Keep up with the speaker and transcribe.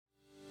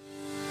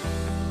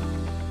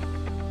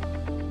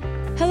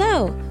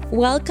Hello,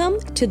 welcome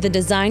to the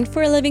Design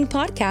for a Living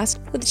podcast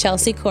with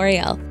Chelsea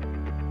Coriel.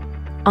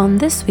 On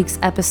this week's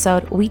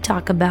episode, we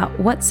talk about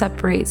what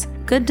separates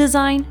good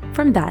design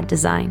from bad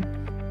design.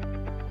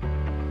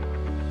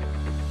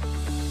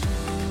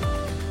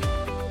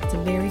 It's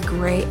a very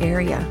gray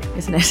area,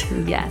 isn't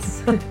it?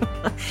 Yes.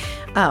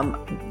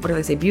 What do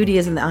they say? Beauty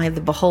is in the eye of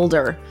the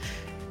beholder,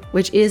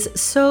 which is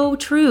so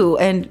true.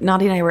 And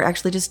Nadia and I were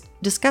actually just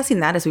discussing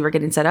that as we were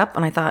getting set up.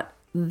 And I thought,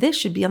 this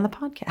should be on the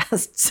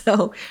podcast.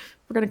 So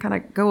we're going to kind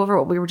of go over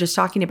what we were just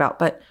talking about.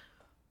 But,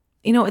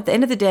 you know, at the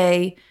end of the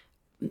day,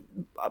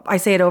 I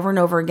say it over and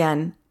over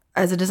again,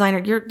 as a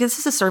designer, this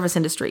is a service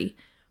industry.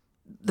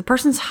 The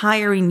person's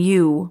hiring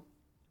you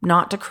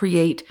not to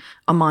create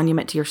a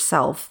monument to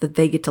yourself that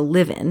they get to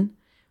live in.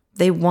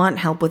 They want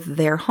help with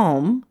their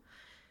home.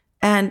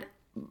 And,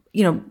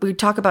 you know, we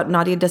talk about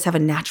Nadia does have a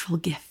natural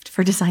gift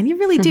for design. You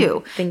really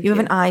do. Thank you have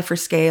an eye for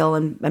scale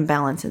and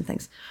balance and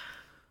things.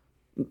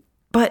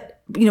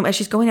 But, you know, as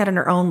she's going out on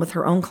her own with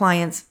her own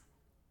clients,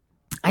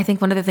 I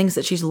think one of the things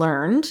that she's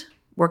learned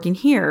working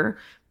here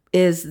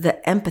is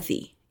the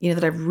empathy, you know,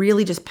 that I've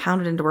really just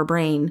pounded into her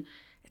brain.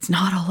 It's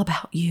not all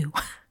about you.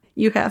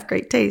 You have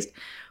great taste,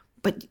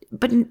 but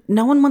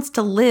no one wants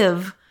to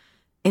live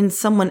in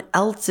someone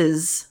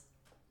else's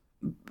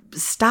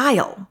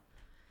style.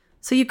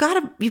 So you've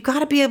got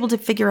to be able to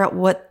figure out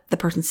what the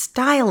person's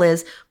style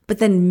is, but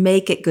then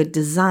make it good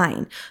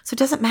design. So it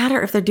doesn't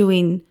matter if they're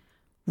doing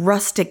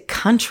rustic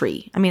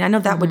country. I mean, I know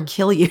that would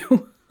kill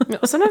you.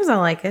 Sometimes I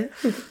like it.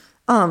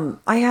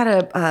 I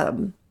had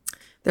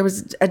there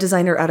was a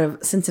designer out of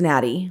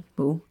Cincinnati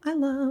who I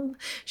love.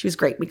 She was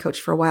great. We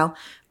coached for a while.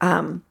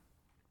 And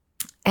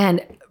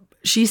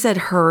she said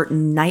her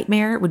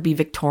nightmare would be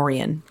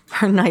Victorian.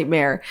 Her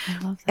nightmare. I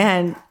love that.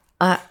 And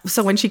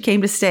so when she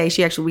came to stay,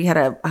 we had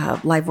a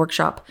live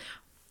workshop,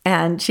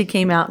 and she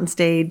came out and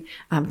stayed.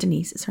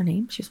 Denise is her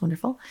name. She was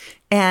wonderful.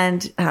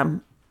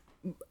 And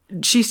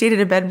she stayed at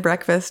a bed and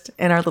breakfast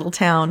in our little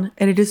town,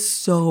 and it is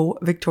so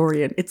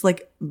Victorian. It's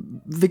like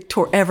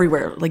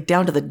everywhere, like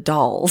down to the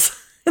dolls.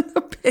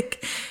 The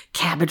big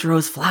cabbage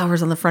rose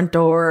flowers on the front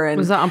door. And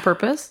was that on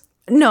purpose?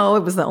 No,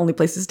 it was the only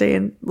place to stay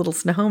in Little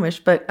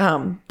Snohomish. But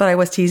I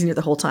was teasing her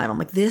the whole time. I'm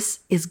like,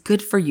 this is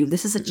good for you.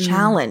 This is a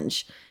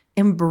challenge.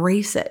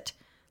 Embrace it.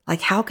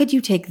 Like, how could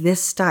you take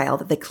this style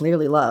that they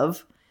clearly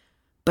love,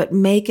 but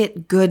make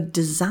it good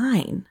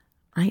design,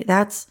 right?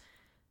 That's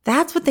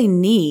what they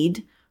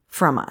need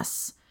from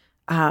us.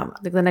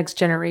 Like the next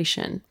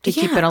generation to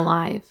keep it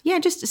alive. Yeah,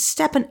 just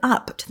stepping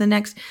up to the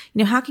next. You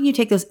know, how can you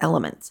take those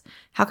elements?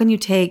 How can you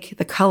take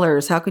the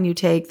colors? How can you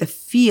take the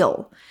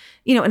feel?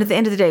 You know, and at the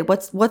end of the day,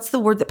 what's the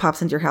word that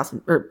pops into your house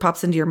or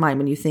pops into your mind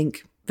when you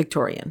think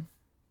Victorian?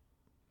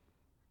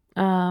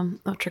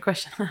 Trick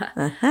question.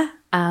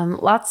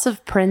 Lots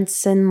of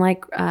prints and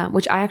like,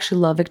 which I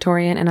actually love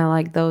Victorian, and I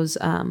like those.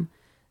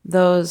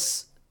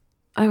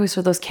 I always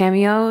wear those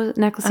cameo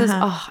necklaces.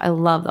 Oh, I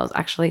love those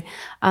actually.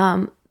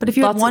 But if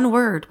you had one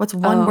word, what's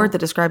one word that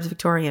describes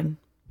Victorian?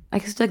 I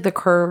guess like the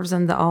curves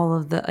and all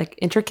of the like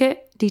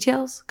intricate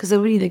details, because it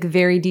would be like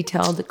very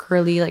detailed,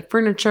 curly like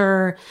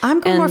furniture. I'm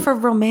going more for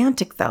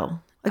romantic though,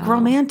 like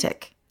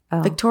romantic.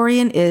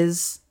 Victorian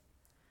is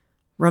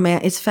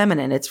romantic. It's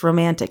feminine. It's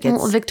romantic.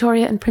 It's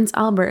Victoria and Prince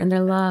Albert and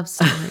their love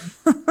story.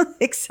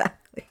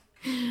 Exactly.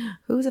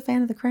 Who's a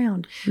fan of The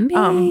Crown?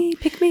 Me,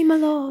 pick me, my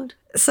lord.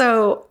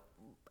 So,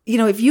 you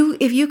know, if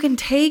you can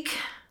take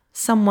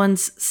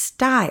someone's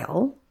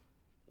style,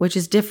 which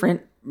is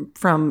different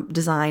from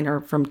design or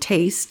from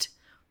taste,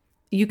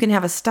 you can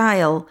have a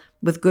style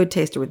with good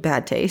taste or with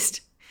bad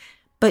taste,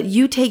 but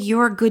you take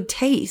your good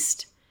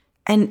taste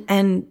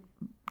and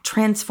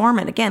transform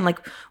it. Again, like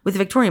with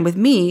Victorian, with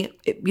me,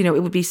 it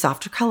would be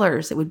softer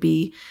colors. It would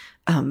be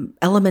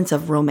elements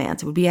of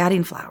romance. It would be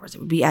adding flowers. It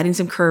would be adding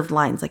some curved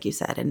lines, like you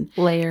said, and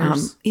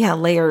layers.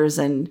 Layers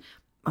and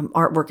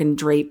artwork and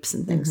drapes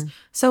and things.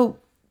 So,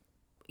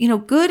 you know,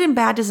 good and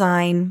bad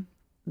design,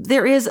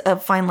 there is a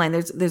fine line.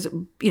 There's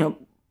you know,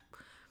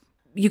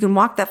 you can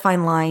walk that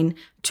fine line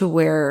to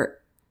where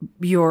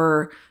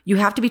you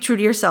have to be true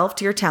to yourself,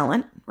 to your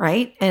talent,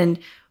 right? And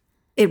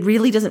it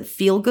really doesn't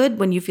feel good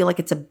when you feel like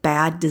it's a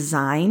bad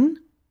design.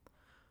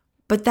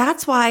 But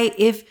that's why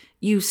if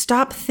you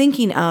stop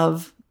thinking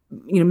of,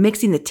 you know,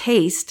 mixing the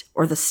taste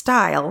or the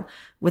style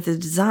with the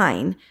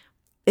design,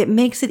 it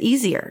makes it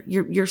easier.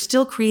 You're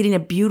still creating a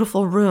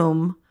beautiful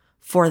room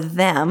for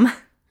them,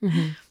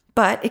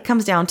 but it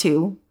comes down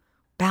to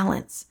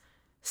balance,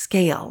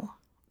 scale,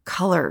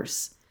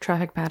 colors,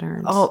 traffic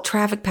patterns.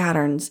 Traffic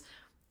patterns,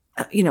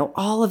 you know,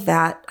 all of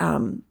that.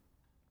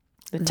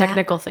 The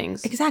technical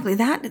things. Exactly.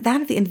 That at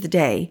the end of the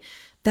day,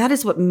 that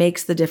is what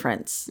makes the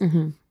difference.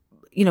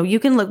 You know, you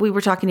can look, we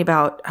were talking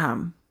about,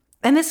 and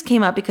this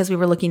came up because we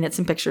were looking at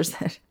some pictures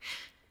that,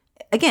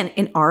 again,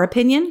 in our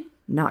opinion,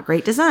 not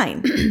great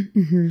design.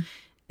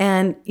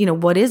 And, you know,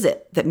 what is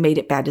it that made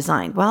it bad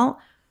design? Well,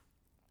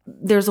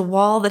 there's a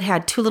wall that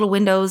had two little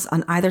windows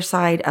on either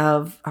side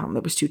of,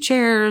 there was two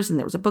chairs and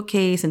there was a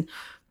bookcase,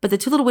 but the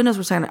two little windows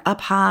were kind of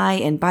up high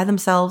and by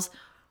themselves.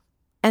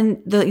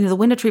 And the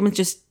window treatments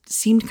just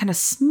seemed kind of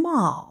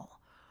small.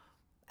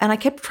 And I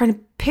kept trying to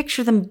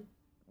picture them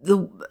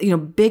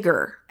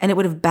bigger, and it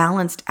would have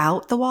balanced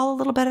out the wall a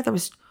little better. There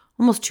was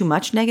almost too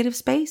much negative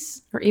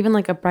space. Or even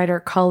like a brighter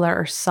color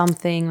or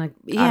something like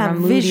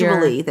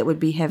visually that would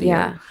be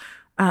heavier.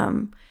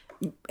 Yeah.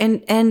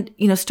 And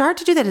start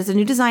to do that as a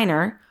new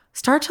designer.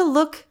 Start to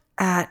look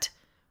at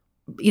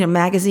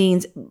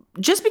magazines.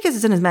 Just because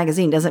it's in his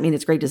magazine doesn't mean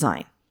it's great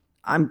design.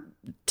 I'm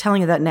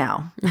telling you that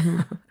now.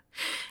 Mm-hmm.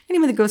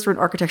 Anyone that goes through an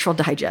architectural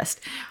digest,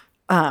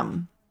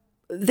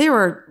 there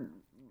are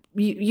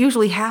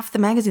usually half the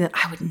magazine that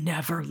I would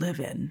never live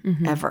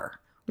in, ever.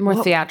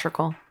 More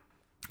theatrical.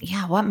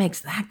 Yeah, what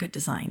makes that good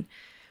design?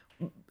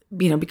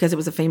 Because it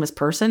was a famous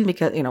person,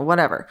 because,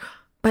 whatever.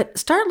 But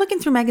start looking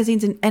through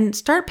magazines and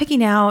start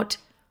picking out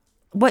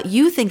what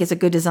you think is a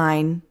good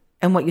design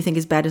and what you think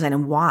is bad design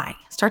and why.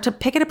 Start to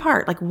pick it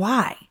apart. Like,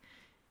 why?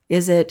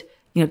 Is it,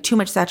 too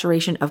much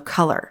saturation of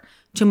color?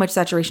 Too much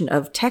saturation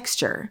of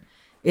texture?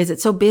 Is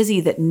it so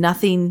busy that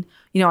nothing,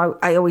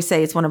 I always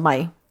say, it's one of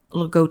my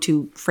little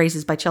go-to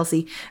phrases by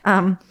Chelsea,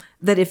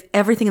 that if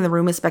everything in the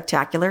room is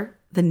spectacular,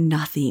 then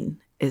nothing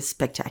is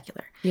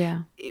spectacular.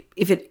 Yeah.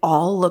 If it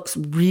all looks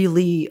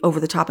really over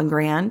the top and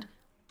grand,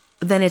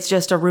 then it's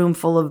just a room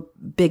full of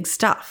big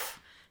stuff.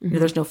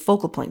 There's no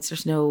focal points.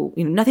 There's no,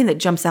 nothing that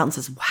jumps out and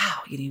says, wow,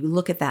 you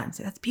look at that and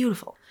say, that's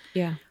beautiful.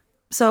 Yeah.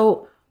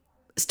 So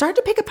start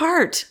to pick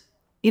apart,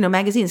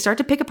 magazines. Start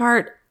to pick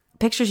apart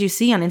pictures you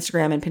see on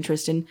Instagram and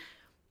Pinterest, and,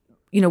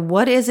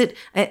 what is it?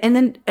 And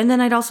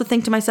then I'd also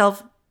think to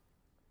myself,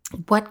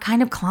 what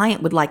kind of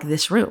client would like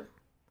this room?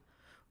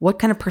 What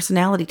kind of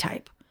personality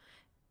type?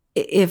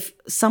 If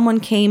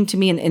someone came to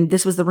me and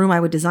this was the room I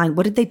would design,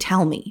 what did they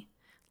tell me?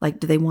 Like,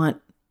 do they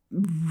want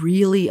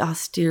really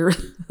austere,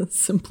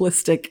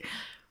 simplistic?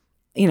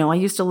 I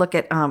used to look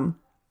at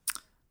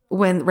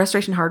when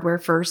Restoration Hardware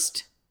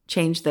first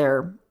changed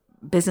their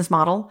business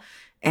model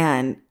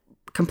and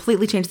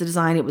completely changed the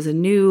design. I think it was a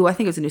new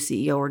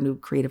CEO or new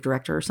creative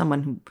director or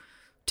someone who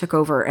took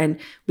over, and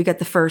we got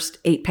the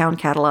first 8-pound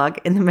catalog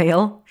in the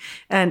mail.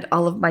 And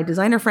all of my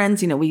designer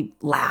friends, we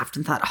laughed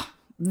and thought, oh,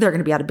 they're going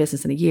to be out of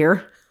business in a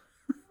year.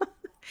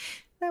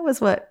 That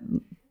was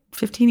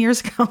 15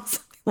 years ago, something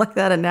like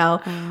that. And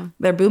now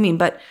they're booming.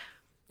 But,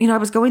 I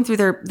was going through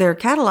their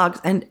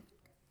catalogs and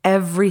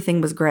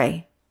everything was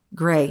gray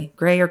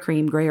or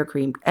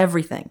cream,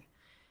 everything.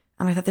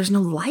 And I thought, there's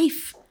no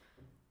life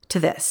to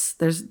this.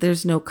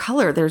 There's no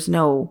color. There's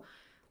no,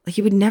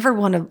 you would never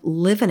want to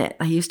live in it.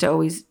 I used to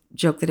always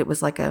joke that it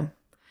was like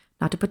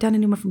not to put down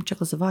anyone from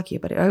Czechoslovakia,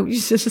 but I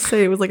used to just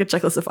say it was like a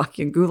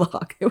Czechoslovakian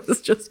gulag. It was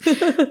just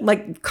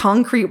like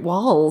concrete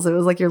walls. It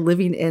was like you're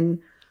living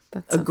in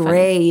a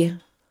gray,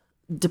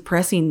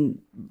 depressing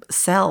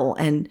cell.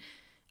 And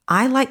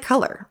I like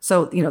color.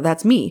 So,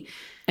 that's me.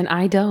 And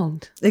I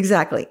don't.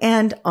 Exactly.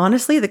 And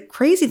honestly, the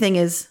crazy thing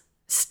is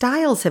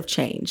styles have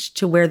changed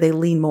to where they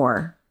lean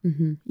more,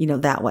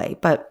 that way.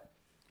 But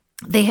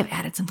they have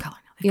added some color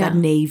now. They've got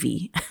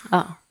navy.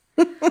 Oh.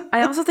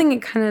 I also think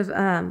it kind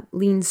of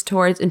leans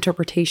towards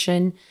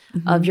interpretation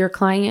of your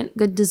client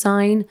good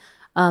design,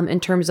 in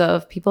terms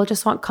of people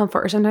just want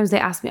comfort, or sometimes they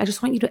ask me, I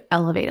just want you to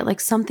elevate it, like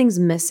something's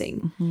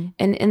missing.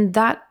 And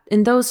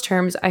in those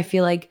terms, I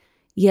feel like,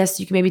 yes,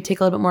 you can maybe take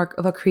a little bit more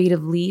of a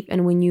creative leap.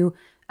 And when you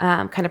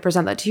kind of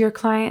present that to your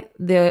client,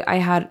 I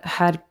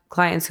had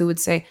clients who would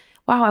say,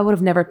 wow, I would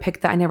have never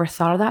picked that. I never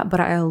thought of that,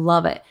 but I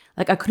love it.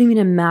 Like, I couldn't even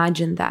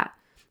imagine that.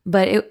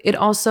 But it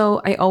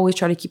also, I always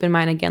try to keep in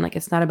mind, again, like,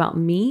 it's not about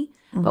me,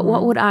 but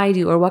what would I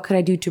do, or what could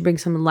I do to bring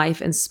some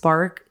life and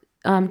spark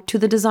to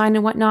the design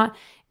and whatnot.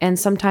 And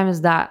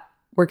sometimes that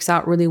works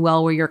out really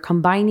well, where you're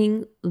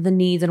combining the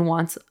needs and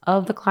wants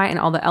of the client and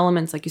all the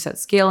elements, like you said,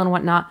 scale and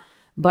whatnot,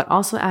 but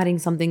also adding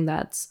something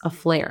that's a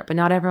flair. But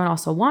not everyone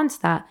also wants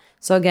that.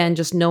 So again,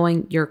 just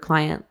knowing your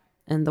client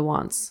and the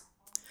wants.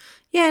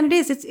 Yeah, and it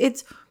is.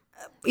 It's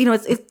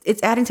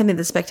adding something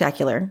that's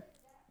spectacular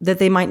that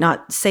they might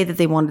not say that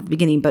they want at the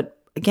beginning. But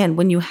again,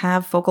 when you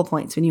have focal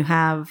points, when you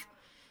have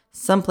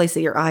some place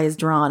that your eye is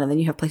drawn, and then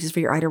you have places for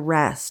your eye to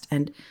rest,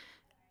 and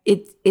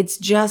it's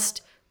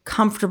just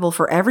comfortable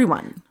for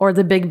everyone. Or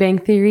the Big Bang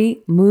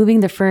Theory, moving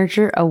the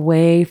furniture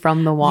away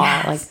from the wall.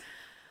 Yes. Like,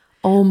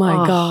 oh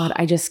my God,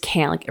 I just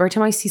can't. Like, every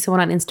time I see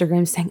someone on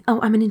Instagram saying, oh,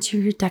 I'm an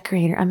interior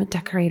decorator, I'm a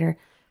decorator.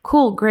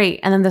 Cool, great.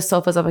 And then the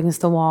sofa's up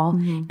against the wall,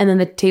 and then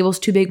the table's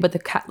too big, but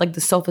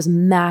the sofa's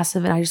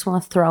massive, and I just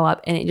want to throw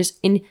up, and it just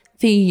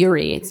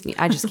infuriates me.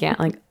 I just can't.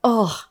 Like,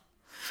 oh,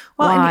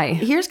 well, why? And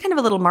here's kind of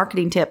a little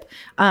marketing tip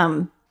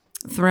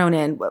thrown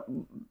in.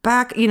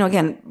 Back,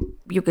 again,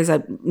 you guys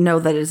know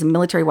that as a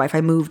military wife, I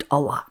moved a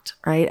lot,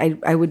 right?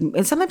 I would,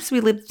 and sometimes we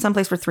lived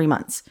someplace for 3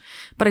 months,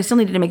 but I still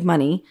needed to make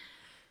money.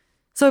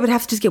 So I would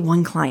have to just get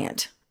one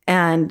client,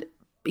 and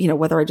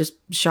whether I just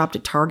shopped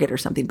at Target or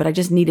something, but I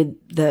just needed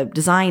the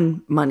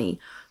design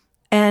money.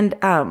 And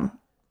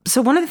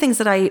so one of the things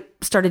that I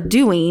started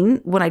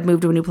doing when I'd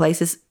moved to a new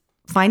place is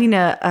finding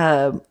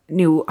a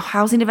new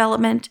housing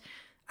development,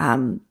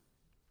 or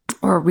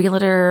a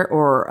realtor,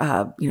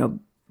 or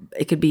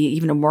it could be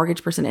even a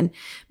mortgage person, and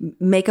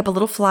make up a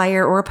little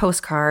flyer or a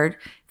postcard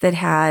that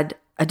had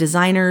a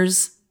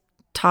designer's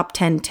top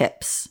 10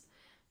 tips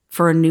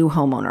for a new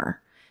homeowner.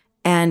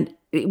 And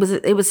it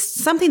was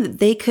something that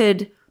they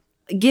could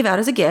give out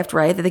as a gift,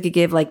 right? That they could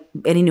give, like,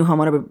 any new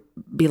homeowner would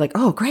be like,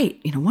 oh,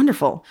 great,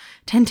 wonderful.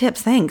 10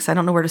 tips. Thanks. I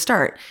don't know where to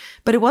start.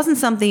 But it wasn't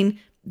something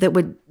that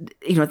would,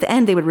 at the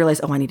end they would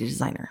realize, oh, I need a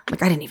designer.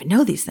 Like, I didn't even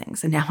know these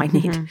things. And now I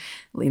need,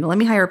 let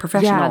me hire a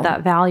professional. Yeah,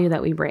 that value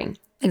that we bring.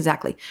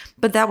 Exactly.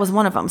 But that was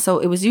one of them. So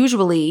it was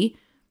usually,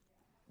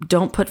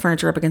 don't put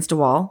furniture up against a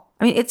wall.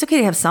 I mean, it's okay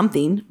to have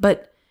something,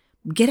 but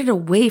get it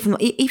away from,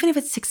 even if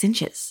it's 6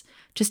 inches,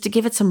 just to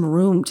give it some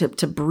room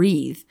to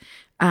breathe.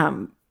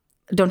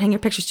 Don't hang your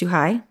pictures too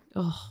high.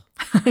 Oh,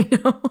 I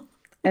know.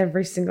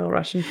 Every single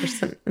Russian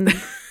person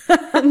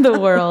in the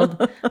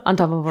world on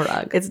top of a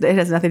rug. It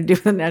has nothing to do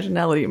with the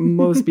nationality.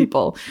 Most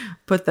people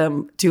put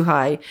them too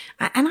high.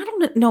 And I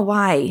don't know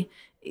why,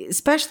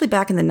 especially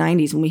back in the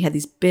 90s when we had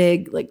these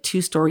big, like,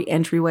 2-story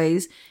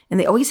entryways, and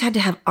they always had to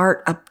have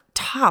art up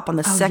top on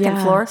the second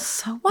floor.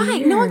 So why?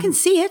 weird. No one can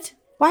see it.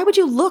 Why would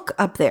you look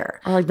up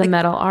there? Or like the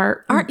metal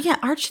art.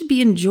 Art should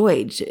be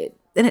enjoyed,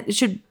 and it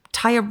should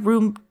tie a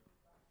room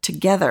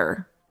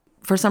together.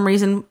 For some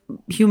reason,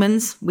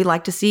 humans, we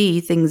like to see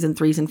things in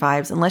 3s and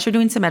 5s, unless you're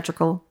doing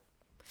symmetrical.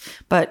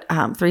 But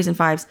 3s and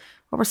 5s,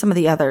 what were some of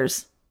the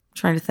others? I'm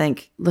trying to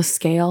think. The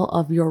scale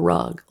of your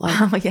rug.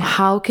 Like,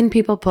 how can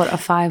people put a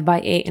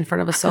 5x8 in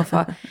front of a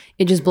sofa?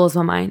 It just blows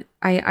my mind.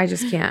 I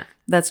just can't.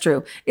 That's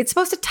true. It's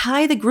supposed to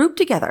tie the group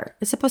together.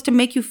 It's supposed to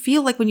make you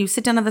feel like when you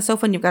sit down on the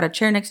sofa and you've got a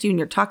chair next to you and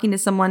you're talking to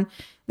someone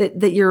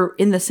that you're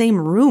in the same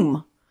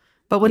room.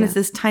 But when it's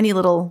this tiny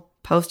little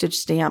postage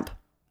stamp,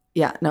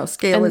 yeah, no,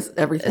 scale is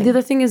everything. The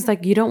other thing is,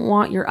 like, you don't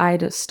want your eye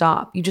to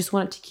stop. You just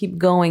want it to keep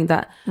going.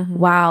 That,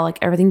 wow, like,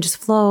 everything just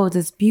flows.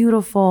 It's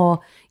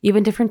beautiful.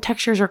 Even different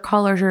textures or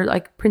colors or,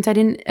 like, prints I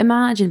didn't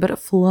imagine, but it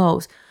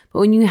flows.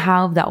 But when you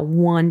have that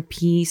one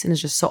piece and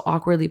it's just so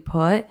awkwardly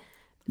put,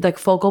 like,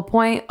 focal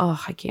point,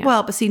 oh, I can't.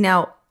 Well, but see,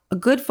 now a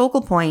good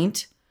focal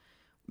point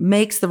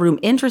makes the room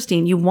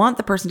interesting. You want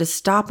the person to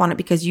stop on it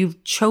because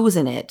you've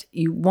chosen it.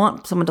 You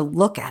want someone to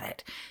look at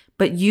it,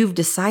 but you've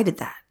decided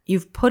that.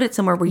 You've put it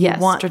somewhere where you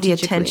want the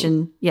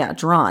attention,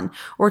 drawn,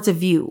 or it's a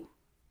view,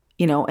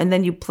 and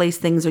then you place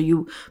things, or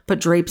you put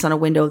drapes on a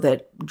window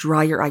that draw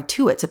your eye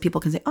to it. So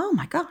people can say, oh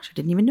my gosh, I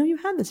didn't even know you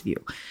had this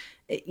view.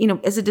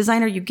 As a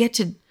designer, you get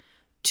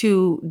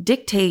to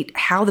dictate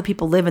how the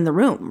people live in the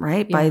room,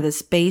 right? Yeah. By the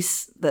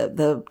space,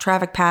 the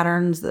traffic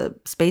patterns, the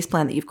space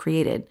plan that you've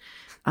created.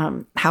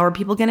 How are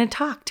people going to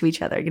talk to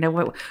each other?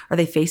 What, are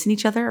they facing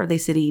each other? Are they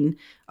sitting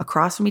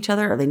across from each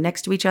other? Are they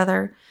next to each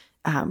other?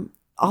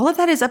 All of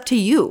that is up to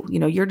you.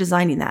 You're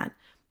designing that.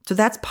 So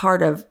that's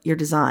part of your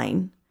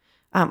design.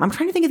 I'm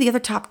trying to think of the other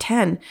top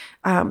 10.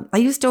 I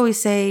used to always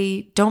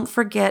say, don't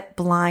forget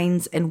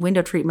blinds and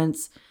window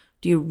treatments.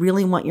 Do you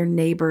really want your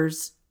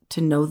neighbors to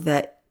know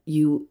that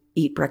you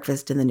eat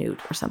breakfast in the nude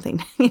or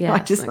something? Yeah,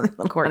 just like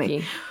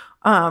quirky.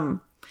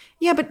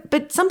 Yeah,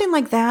 but something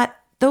like that,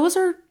 those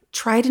are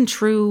tried and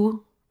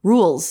true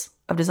rules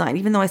of design,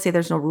 even though I say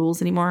there's no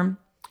rules anymore.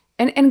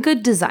 And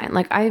good design.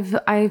 Like, I've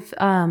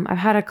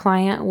had a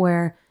client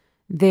where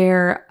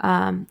their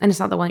and it's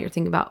not the one you're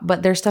thinking about,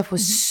 but their stuff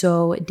was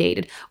so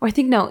dated. Or I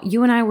think, no,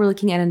 you and I were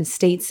looking at an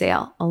estate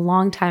sale a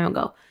long time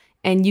ago,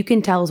 and you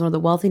can tell it was one of the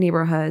wealthy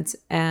neighborhoods,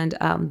 and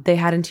they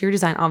had interior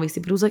design,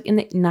 obviously, but it was like in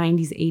the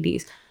 90s,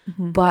 80s.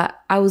 But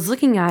I was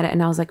looking at it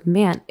and I was like,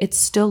 man, it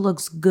still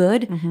looks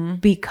good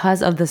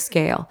because of the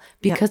scale,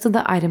 because of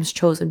the items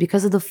chosen,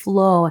 because of the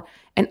flow.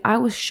 And I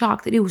was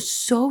shocked that it was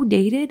so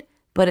dated,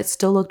 but it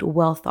still looked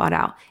well thought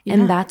out. Yeah.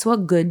 And that's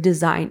what good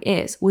design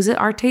is. Was it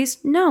our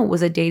taste? No.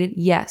 Was it dated?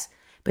 Yes.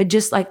 But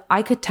just like,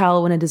 I could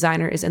tell when a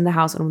designer is in the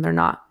house and when they're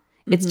not.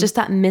 It's just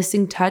that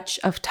missing touch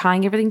of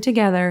tying everything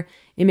together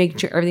and making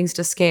sure everything's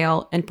to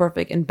scale and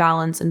perfect and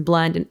balance and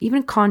blend and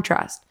even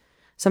contrast.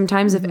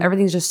 Sometimes if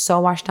everything's just so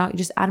washed out, you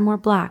just add more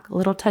black,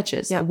 little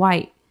touches,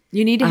 white.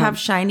 You need to have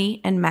shiny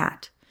and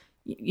matte.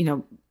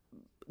 You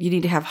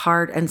need to have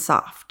hard and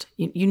soft.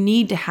 You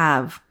need to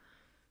have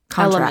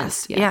contrast.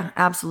 Elements, yeah,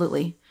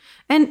 absolutely.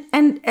 And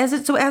as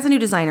a new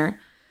designer,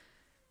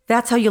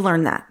 that's how you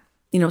learn that.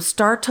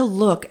 Start to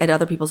look at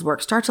other people's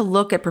work. Start to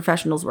look at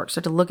professionals' work.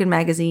 Start to look in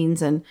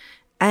magazines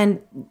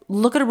and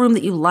look at a room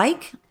that you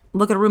like.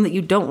 Look at a room that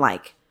you don't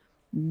like.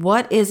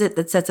 What is it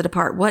that sets it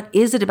apart? What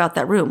is it about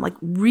that room? Like,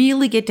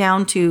 really get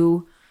down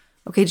to,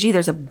 okay, gee,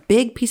 there's a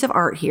big piece of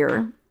art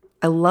here.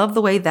 I love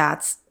the way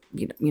that's,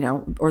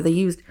 or they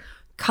used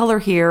color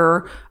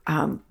here,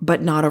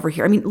 but not over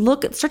here. I mean,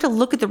 start to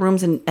look at the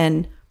rooms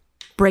and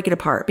break it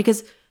apart,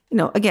 because,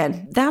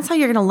 again, that's how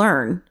you're going to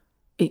learn,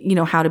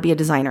 how to be a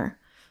designer.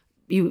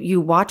 You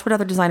watch what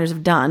other designers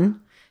have done,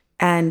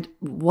 and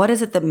what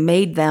is it that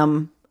made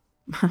them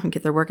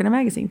get their work in a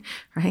magazine,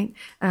 right?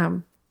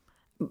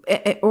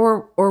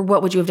 Or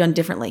what would you have done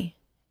differently?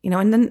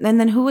 And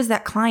then who was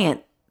that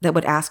client that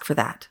would ask for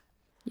that?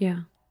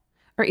 Yeah.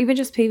 Or even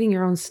just paving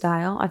your own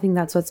style. I think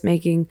that's what's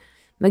making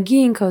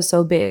McGee & Co.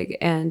 so big.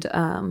 And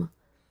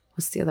was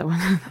What's the other one?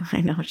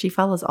 I know. She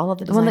follows all of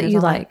the The one designers. that you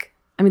online. like.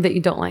 I mean, that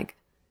you don't like.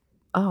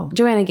 Oh.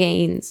 Joanna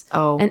Gaines.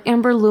 Oh. And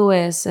Amber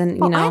Lewis.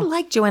 And, Well, I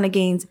like Joanna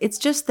Gaines. It's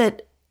just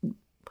that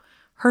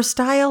her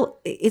style,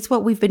 it's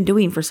what we've been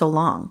doing for so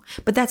long.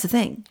 But that's the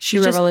thing. she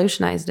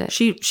revolutionized it.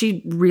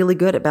 She really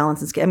good at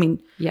balance and scale. I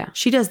mean, Yeah.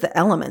 she does the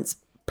elements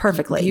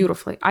perfectly.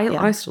 Beautifully.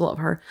 I still love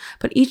her.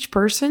 But each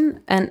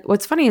person, and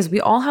what's funny is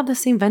we all have the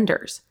same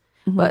vendors.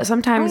 But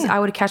sometimes I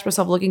would catch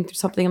myself looking through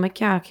something. I'm like,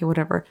 yeah, okay,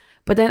 whatever.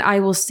 But then I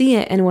will see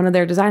it in one of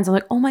their designs. I'm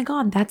like, oh my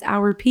God, that's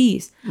our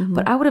piece.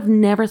 But I would have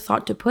never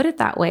thought to put it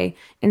that way.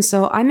 And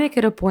so I make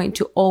it a point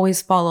to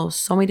always follow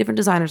so many different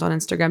designers on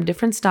Instagram,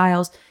 different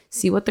styles,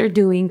 see what they're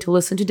doing, to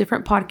listen to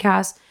different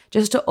podcasts,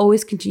 just to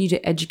always continue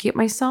to educate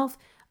myself.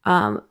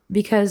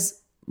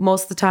 Because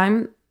most of the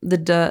time,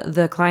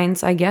 the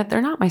clients I get,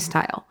 they're not my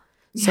style.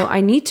 So I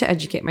need to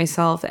educate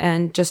myself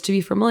and just to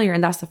be familiar.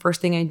 And that's the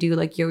first thing I do.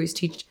 Like you always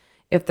teach,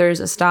 if there's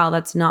a style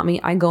that's not me,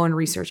 I go and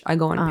research. I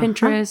go on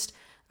Pinterest.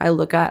 I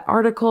look at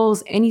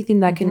articles,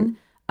 anything that can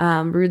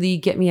really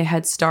get me a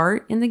head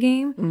start in the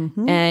game.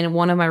 And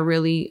one of my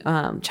really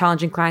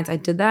challenging clients, I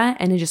did that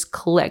and it just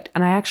clicked.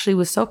 And I actually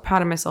was so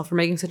proud of myself for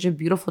making such a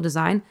beautiful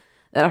design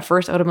that at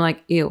first I would have been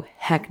like, ew,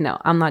 heck no,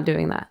 I'm not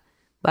doing that.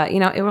 But,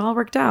 it all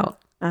worked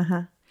out.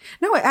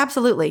 No,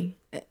 absolutely.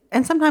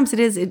 And sometimes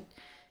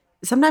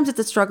sometimes it's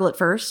a struggle at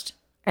first.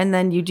 And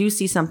then you do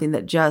see something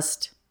that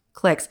just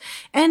clicks.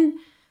 And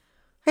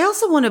I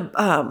also want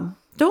to,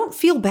 don't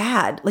feel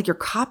bad like you're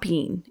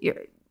copying.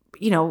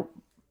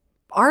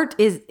 Art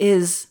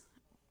is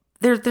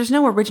there's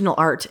no original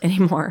art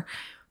anymore.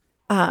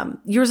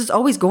 Yours is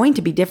always going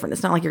to be different.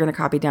 It's not like you're going to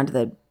copy down to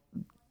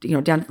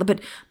the,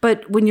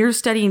 but when you're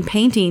studying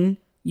painting,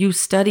 you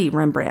study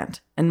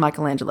Rembrandt and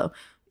Michelangelo.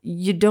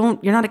 You're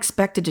not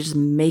expected to just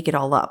make it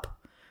all up,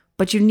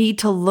 but you need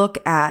to look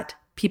at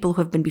people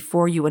who have been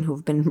before you and who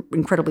have been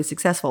incredibly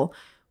successful.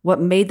 What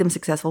made them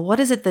successful? What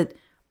is it that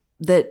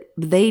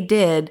they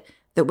did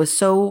that was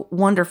so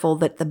wonderful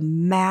that the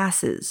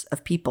masses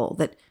of people,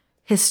 that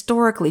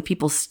historically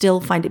people still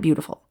find it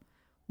beautiful?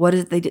 What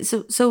is it they did?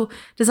 So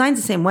design's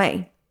the same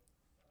way.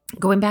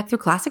 Going back through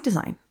classic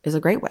design is a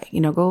great way.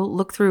 Go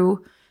look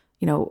through,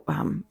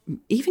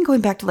 even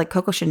going back to like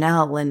Coco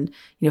Chanel and,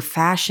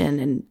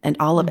 fashion and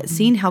all of it,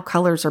 seeing how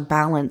colors are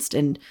balanced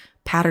and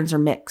patterns are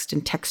mixed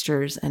and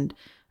textures. And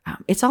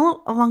it's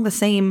all along the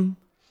same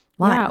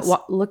lines. Yeah,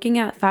 looking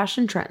at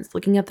fashion trends,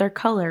 looking at their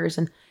colors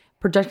and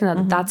projecting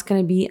that that's going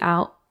to be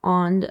out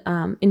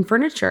on in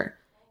furniture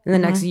in the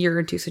next year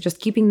or two. So just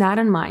keeping that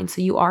in mind.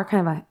 So you are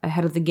kind of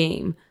ahead of the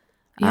game.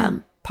 Yeah.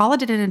 Paula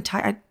did an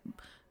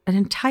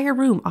entire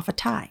room off a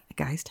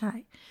guy's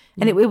tie.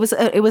 And it was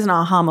an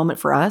aha moment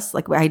for us.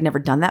 Like I had never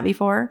done that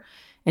before.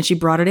 And she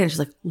brought it in. She's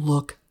like,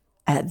 look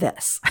at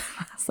this.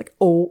 I was like,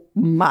 oh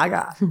my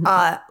God,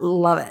 I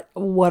love it.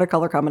 What a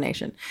color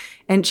combination.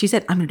 And she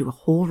said, I'm going to do a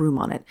whole room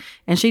on it.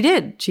 And she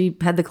did. She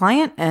had the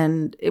client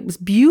and it was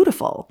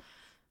beautiful.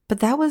 But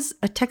that was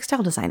a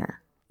textile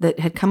designer that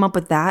had come up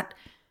with that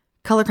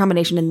color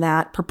combination and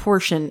that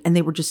proportion. And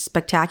they were just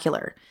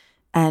spectacular.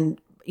 And,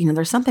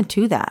 there's something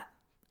to that.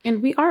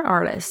 And we are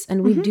artists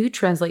and we do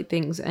translate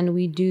things and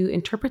we do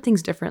interpret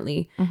things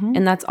differently.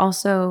 And that's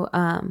also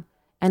an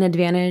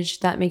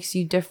advantage that makes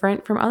you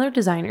different from other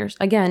designers.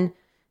 Again,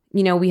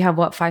 we have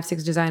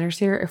 5-6 designers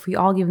here. If we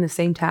all give them the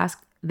same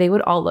task, they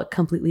would all look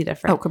completely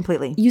different. Oh,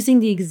 completely. Using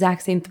the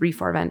exact same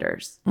 3-4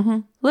 vendors.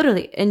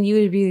 Literally. And you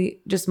would be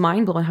just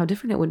mind blown how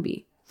different it would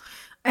be.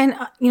 And,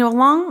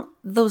 along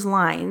those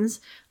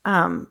lines,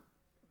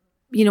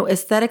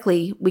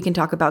 aesthetically, we can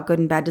talk about good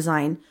and bad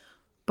design.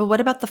 But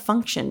what about the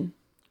function?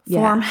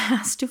 Form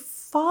has to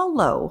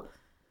follow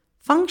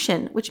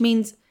function, which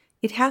means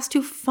it has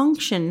to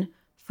function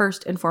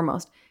first and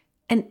foremost.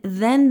 And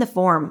then the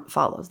form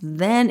follows.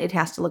 Then it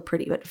has to look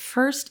pretty. But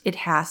first, it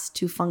has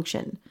to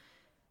function.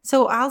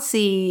 So I'll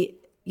see,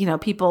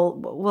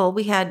 people, well,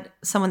 we had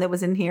someone that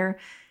was in here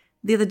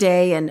the other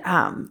day and,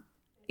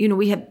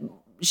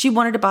 she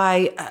wanted to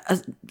buy a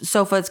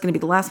sofa. It's going to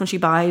be the last one she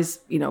buys,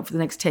 for the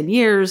next 10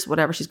 years,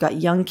 whatever. She's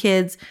got young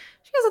kids.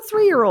 She has a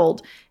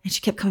 3-year-old. And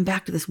she kept coming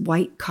back to this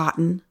white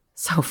cotton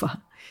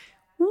sofa.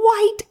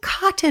 White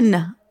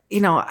cotton.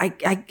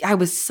 I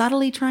was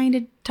subtly trying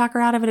to talk her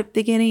out of it at the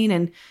beginning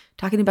and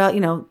talking about,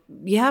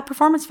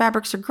 performance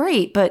fabrics are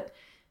great, but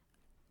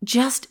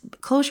just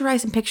close your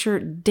eyes and picture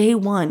day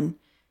one.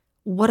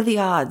 What are the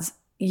odds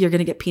you're going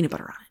to get peanut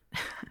butter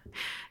on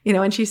it?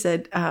 And she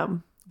said,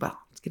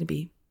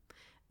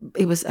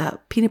 it was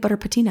Peanut Butter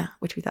Patina,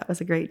 which we thought was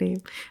a great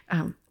name.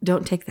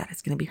 Don't take that.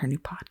 It's going to be her new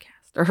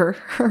podcast or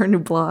her new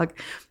blog.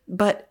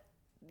 But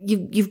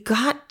you've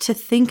got to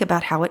think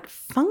about how it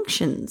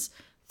functions.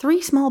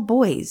 3 small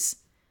boys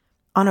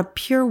on a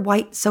pure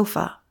white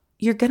sofa.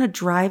 You're going to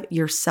drive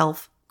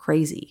yourself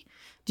crazy.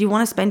 Do you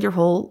want to spend your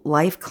whole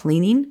life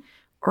cleaning?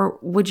 Or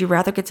would you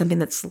rather get something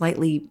that's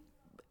slightly,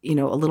 a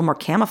little more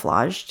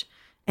camouflaged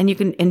and you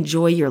can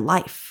enjoy your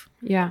life?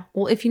 Yeah.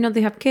 Well, if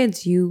they have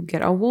kids, you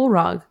get a wool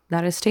rug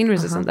that is stain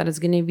resistant, that is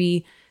going to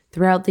be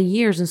throughout the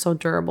years and so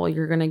durable.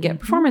 You're going to get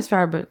performance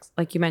fabrics,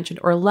 like you mentioned,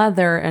 or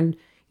leather and,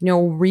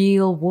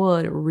 real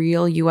wood,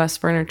 real US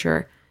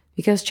furniture,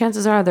 because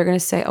chances are they're going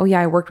to say, oh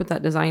yeah, I worked with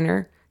that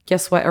designer.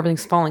 Guess what?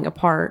 Everything's falling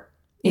apart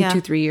in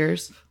 2-3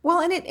 years. Well,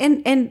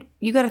 and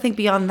you got to think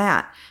beyond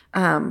that.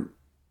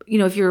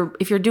 If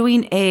you're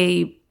doing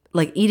a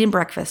like eat and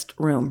breakfast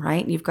room,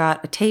 right? And you've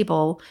got a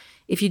table.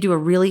 If you do a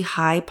really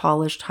high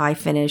polished, high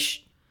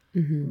finish,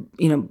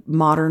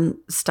 modern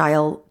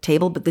style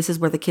table, but this is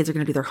where the kids are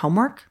going to do their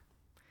homework.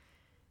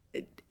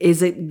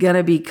 Is it going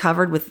to be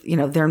covered with,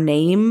 their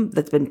name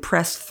that's been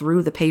pressed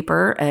through the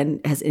paper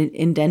and has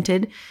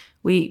indented?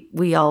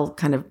 We all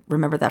kind of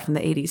remember that from the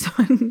 80s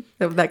when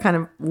that kind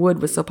of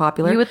wood was so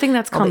popular. You would think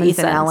that's common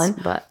Ethan sense, Allen,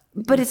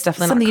 but it's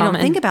definitely something you don't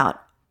think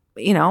about,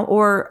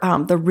 or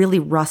the really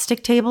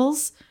rustic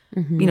tables,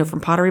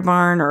 from Pottery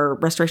Barn or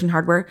Restoration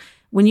Hardware.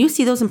 When you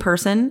see those in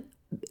person,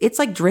 it's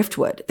like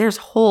driftwood. There's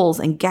holes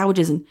and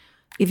gouges. And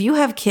if you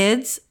have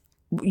kids,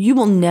 you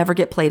will never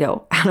get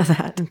Play-Doh out of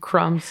that. And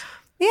crumbs.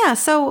 Yeah.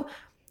 So,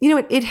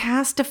 it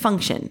has to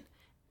function,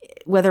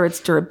 whether it's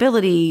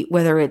durability,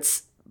 whether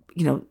it's,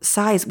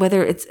 size,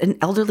 whether it's an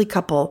elderly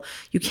couple.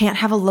 You can't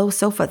have a low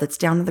sofa that's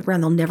down to the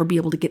ground. They'll never be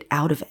able to get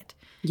out of it.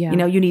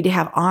 Yeah. You need to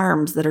have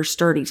arms that are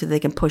sturdy so they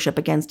can push up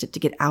against it to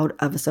get out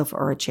of a sofa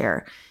or a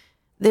chair.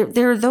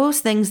 There are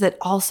those things that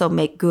also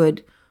make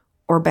good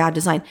or bad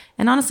design.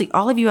 And honestly,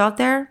 all of you out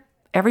there,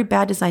 every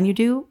bad design you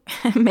do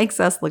makes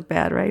us look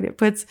bad, right?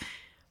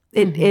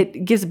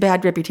 It gives a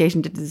bad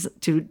reputation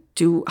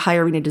to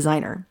hiring a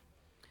designer.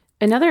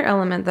 Another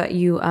element that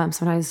you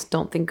sometimes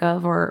don't think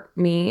of, or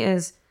me,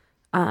 is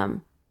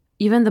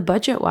even the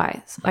budget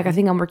wise. Like, I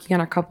think I'm working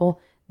on a couple.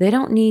 They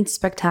don't need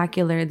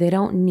spectacular. They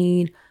don't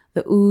need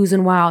the oohs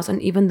and wows.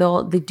 And even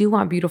though they do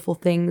want beautiful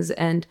things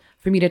and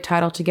for me to tie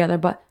it all together,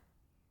 but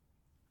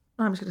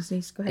I'm just gonna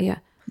sneeze. Go ahead. Yeah,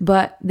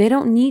 but they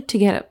don't need to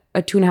get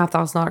a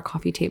 $2,500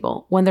 coffee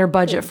table when their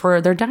budget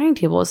for their dining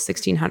table is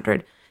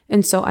 $1,600.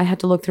 And so I had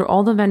to look through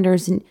all the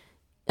vendors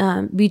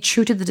and be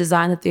true to the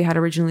design that they had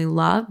originally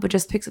loved, but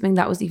just pick something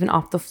that was even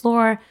off the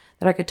floor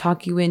that I could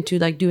talk you into,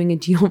 like doing a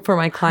deal for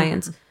my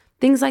clients,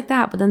 things like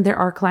that. But then there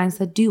are clients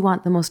that do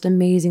want the most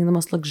amazing, the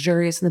most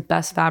luxurious, and the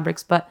best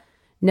fabrics. But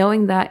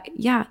knowing that,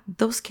 yeah,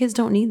 those kids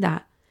don't need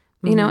that,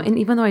 and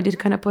even though I did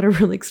kind of put a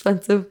really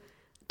expensive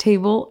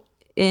table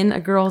in a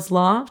girl's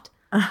loft,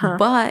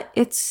 but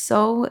it's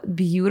so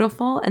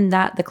beautiful, and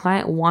that the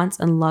client wants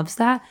and loves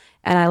that.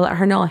 And I let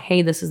her know,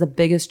 hey, this is the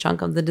biggest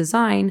chunk of the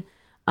design,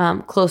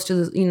 close to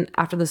the,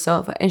 after the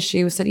sofa. And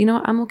she said,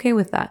 I'm okay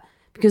with that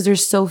because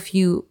there's so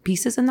few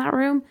pieces in that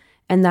room,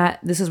 and that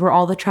this is where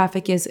all the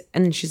traffic is.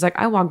 And she's like,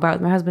 I walk by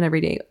with my husband every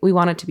day. We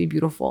want it to be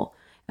beautiful.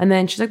 And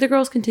then she's like, the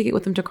girls can take it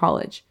with them to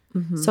college.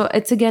 So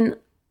it's, again,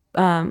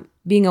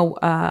 being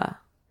a,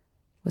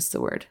 what's the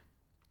word?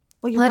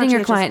 Well, letting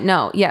your client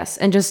know. Yes.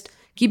 And just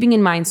keeping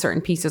in mind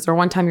certain pieces. Or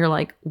one time you're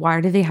like, why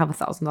do they have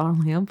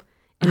 $1,000 lamp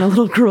in a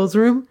little girl's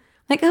room?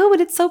 Like, oh,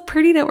 but it's so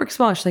pretty that works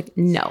well. She's like,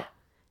 no.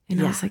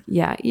 And I was like,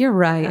 yeah, you're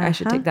right. I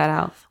should take that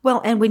out.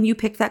 Well, and when you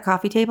picked that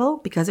coffee table,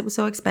 because it was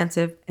so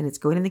expensive and it's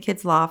going in the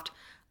kids' loft,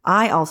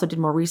 I also did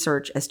more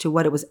research as to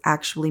what it was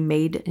actually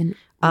made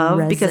of.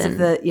 Resin. Because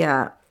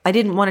of I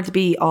didn't want it to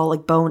be all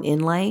like bone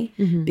inlay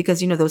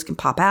because, those can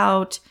pop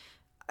out.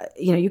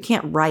 You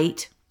can't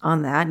write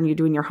on that and you're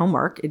doing your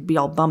homework. It'd be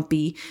all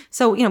bumpy.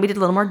 So, we did a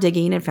little more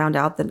digging and found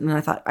out that,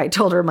 and I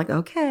told her, I'm like,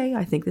 okay,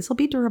 I think this will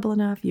be durable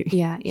enough.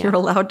 You're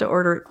allowed to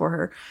order it for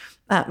her.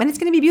 And it's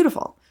going to be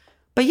beautiful.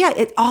 But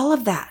yeah, all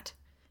of that.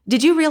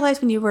 Did you realize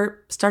when you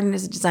were starting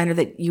as a designer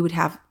that you would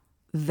have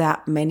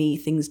that many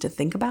things to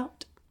think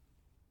about?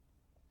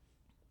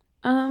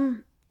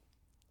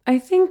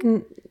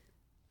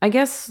 I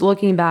guess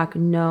looking back,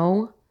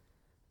 no.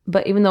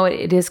 But even though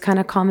it is kind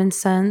of common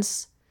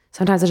sense,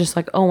 sometimes I just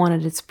like, oh,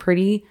 wanted it's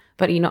pretty.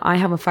 But, I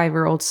have a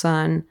 5-year-old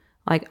son.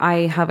 Like,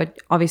 I have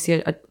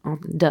obviously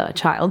a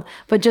child.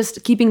 But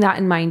just keeping that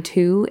in mind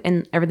too,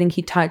 and everything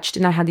he touched.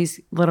 And I had these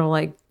little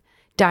like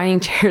dining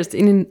chairs,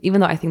 even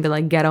though I think they're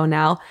like ghetto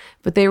now,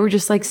 but they were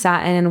just like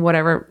satin and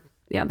whatever.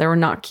 Yeah, they were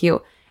not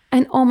cute.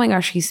 And oh my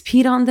gosh, he's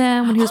peed on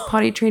them when he was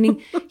potty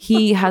training.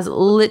 He has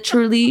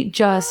literally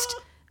just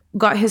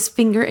got his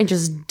finger and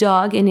just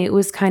dug, and it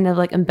was kind of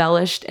like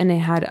embellished, and it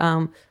had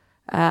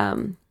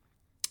the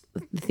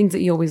things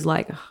that you always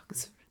like.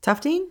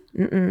 Tufting?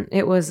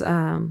 It was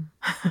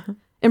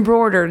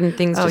embroidered and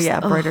things.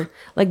 Embroidered.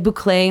 Like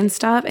boucle and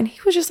stuff. And he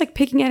was just like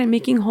picking at it,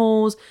 making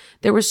holes.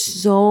 There were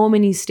so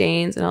many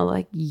stains. And I was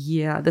like,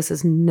 yeah, this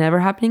is never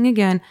happening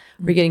again.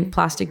 We're getting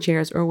plastic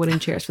chairs or wooden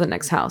chairs for the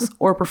next house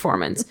or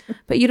performance.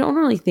 But you don't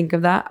really think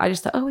of that. I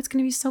just thought, oh, it's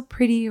going to be so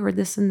pretty or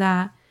this and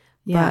that.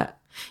 Yeah. But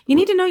you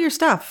need to know your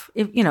stuff.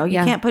 If you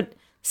can't put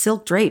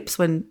silk drapes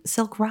when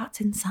silk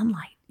rots in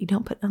sunlight. You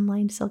don't put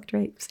unlined silk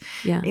drapes.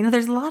 Yeah.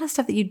 There's a lot of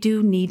stuff that you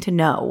do need to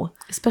know.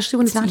 Especially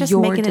when it's not just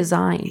your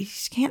design. You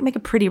just can't make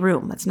a pretty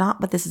room. That's not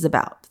what this is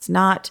about. It's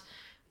not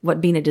what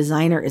being a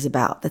designer is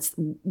about. That's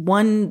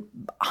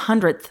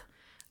 1/100th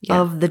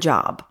of the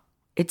job.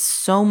 It's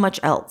so much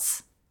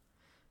else.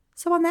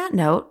 So on that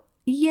note,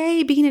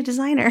 yay, being a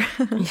designer.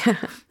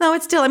 No,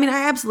 it's still, I mean,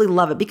 I absolutely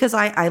love it because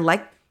I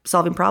like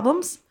solving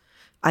problems.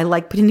 I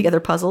like putting together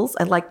puzzles.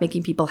 I like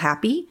making people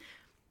happy.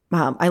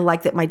 I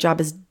like that my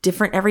job is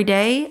different every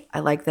day. I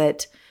like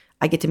that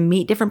I get to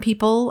meet different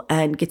people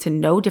and get to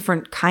know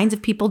different kinds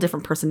of people,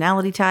 different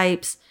personality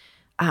types.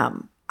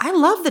 I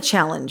love the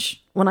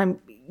challenge when I'm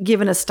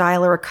given a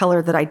style or a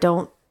color that I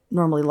don't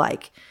normally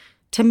like.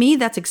 To me,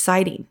 that's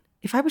exciting.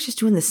 If I was just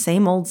doing the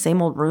same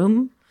old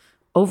room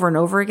over and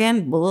over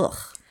again, ugh.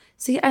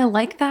 See, I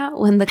like that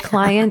when the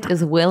client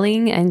is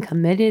willing and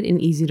committed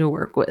and easy to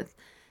work with.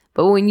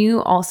 But when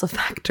you also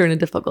factor in a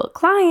difficult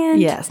client,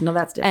 Yes, no,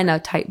 that's different. and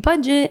a tight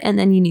budget, and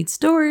then you need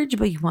storage,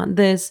 but you want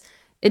this,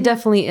 it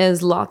definitely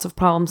is lots of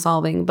problem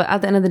solving. But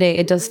at the end of the day,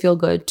 it does feel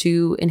good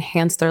to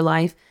enhance their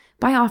life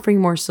by offering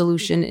more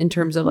solution in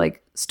terms of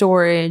like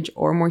storage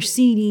or more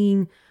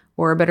seating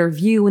or a better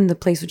view when the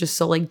place was just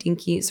so like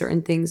dinky at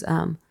certain things.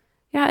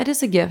 Yeah, it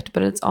is a gift,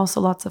 but it's also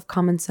lots of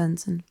common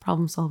sense and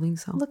problem solving.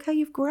 So Look how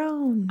you've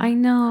grown. I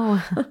know.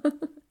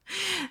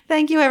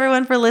 Thank you,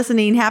 everyone, for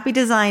listening. Happy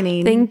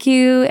designing. Thank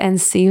you,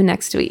 and see you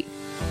next week.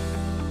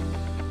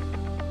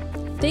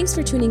 Thanks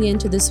for tuning in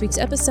to this week's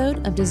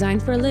episode of Design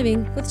for a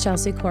Living with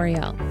Chelsea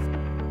Coriel.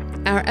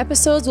 Our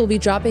episodes will be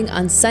dropping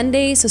on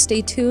Sunday, so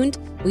stay tuned.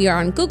 We are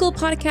on Google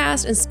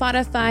Podcast and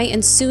Spotify,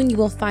 and soon you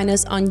will find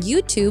us on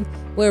YouTube,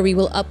 where we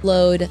will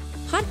upload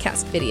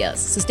podcast videos.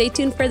 So stay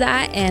tuned for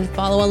that and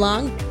follow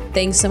along.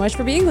 Thanks so much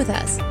for being with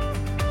us.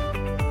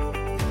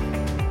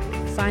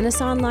 Find us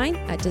online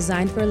at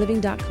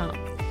designforaliving.com.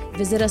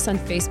 Visit us on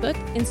Facebook,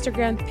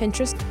 Instagram,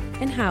 Pinterest,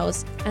 and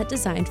Houzz at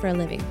Design for a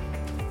Living.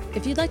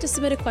 If you'd like to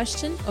submit a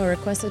question or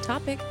request a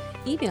topic,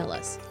 email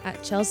us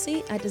at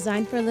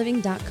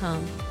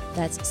chelsea@designforaliving.com.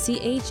 That's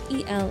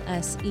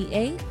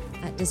CHELSEA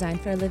at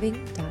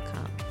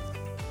designforaliving.com.